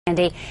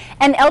Andy.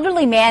 An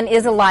elderly man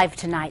is alive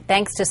tonight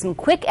thanks to some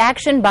quick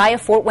action by a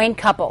Fort Wayne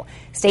couple.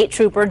 State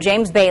Trooper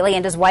James Bailey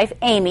and his wife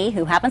Amy,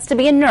 who happens to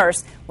be a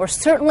nurse, were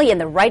certainly in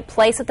the right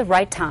place at the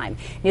right time.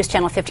 News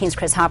Channel 15's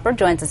Chris Hopper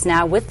joins us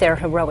now with their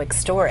heroic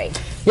story.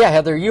 Yeah,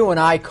 Heather, you and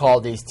I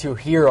called these two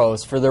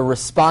heroes for their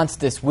response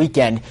this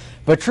weekend,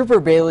 but Trooper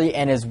Bailey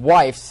and his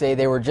wife say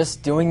they were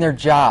just doing their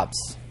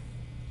jobs.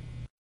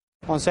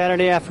 On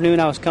Saturday afternoon,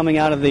 I was coming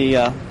out of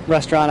the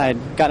restaurant. I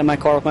had gotten in my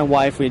car with my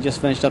wife. We had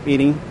just finished up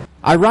eating.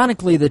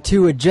 Ironically, the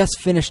two had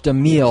just finished a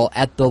meal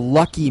at the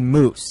Lucky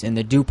Moose in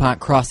the DuPont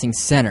Crossing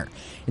Center.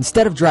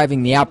 Instead of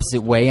driving the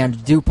opposite way onto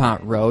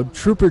DuPont Road,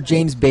 Trooper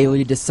James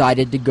Bailey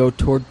decided to go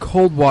toward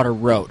Coldwater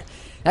Road.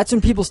 That's when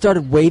people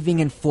started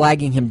waving and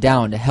flagging him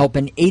down to help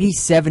an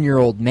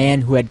 87-year-old man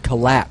who had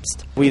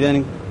collapsed. We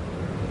then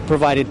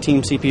provided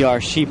team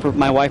CPR.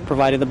 My wife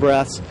provided the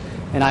breaths,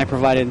 and I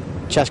provided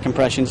chest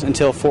compressions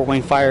until Fort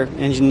Wayne Fire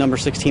Engine number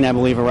 16, I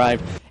believe,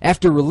 arrived.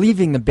 After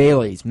relieving the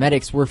Baileys,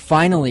 medics were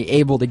finally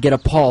able to get a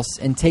pulse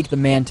and take the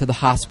man to the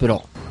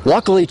hospital.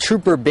 Luckily,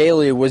 Trooper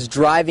Bailey was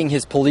driving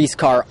his police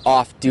car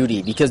off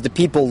duty because the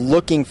people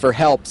looking for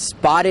help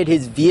spotted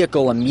his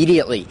vehicle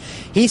immediately.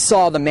 He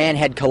saw the man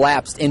had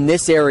collapsed in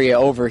this area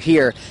over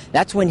here.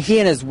 That's when he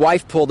and his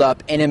wife pulled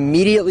up and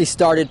immediately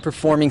started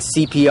performing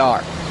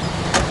CPR.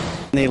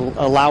 They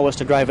allow us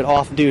to drive it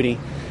off duty,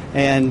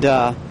 and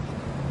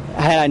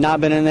had I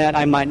not been in that,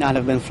 I might not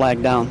have been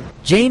flagged down.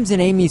 James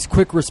and Amy's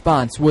quick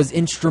response was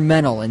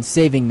instrumental in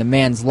saving the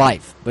man's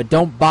life, but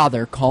don't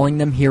bother calling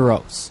them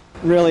heroes.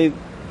 Really,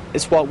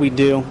 it's what we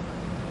do.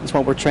 It's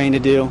what we're trained to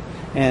do,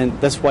 and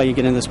that's why you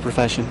get in this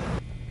profession.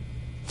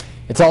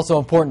 It's also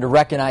important to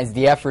recognize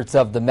the efforts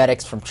of the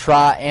medics from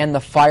TRA and the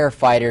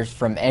firefighters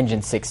from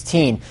Engine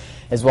 16.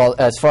 As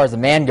far as the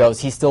man goes,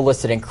 he's still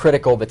listed in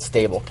critical but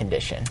stable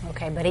condition.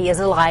 Okay, but he is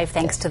alive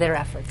thanks to their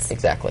efforts.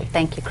 Exactly.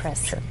 Thank you,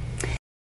 Chris. Sure.